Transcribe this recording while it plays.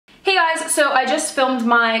so I just filmed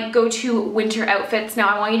my go-to winter outfits. Now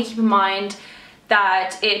I want you to keep in mind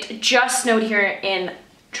that it just snowed here in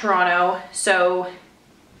Toronto, so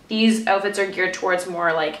these outfits are geared towards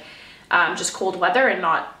more like just cold weather and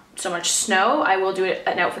not so much snow. I will do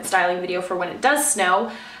an outfit styling video for when it does snow.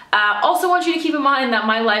 Also want you to keep in mind that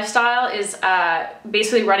my lifestyle is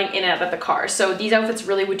basically running in and out of the car. So these outfits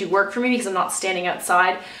really would do work for me because I'm not standing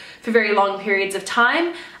outside for very long periods of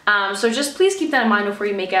time. So just please keep that in mind before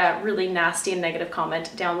you make a really nasty and negative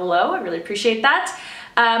comment down below. I really appreciate that.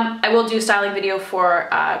 I will do a styling video for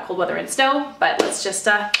cold weather and snow, but let's just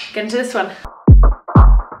get into this one.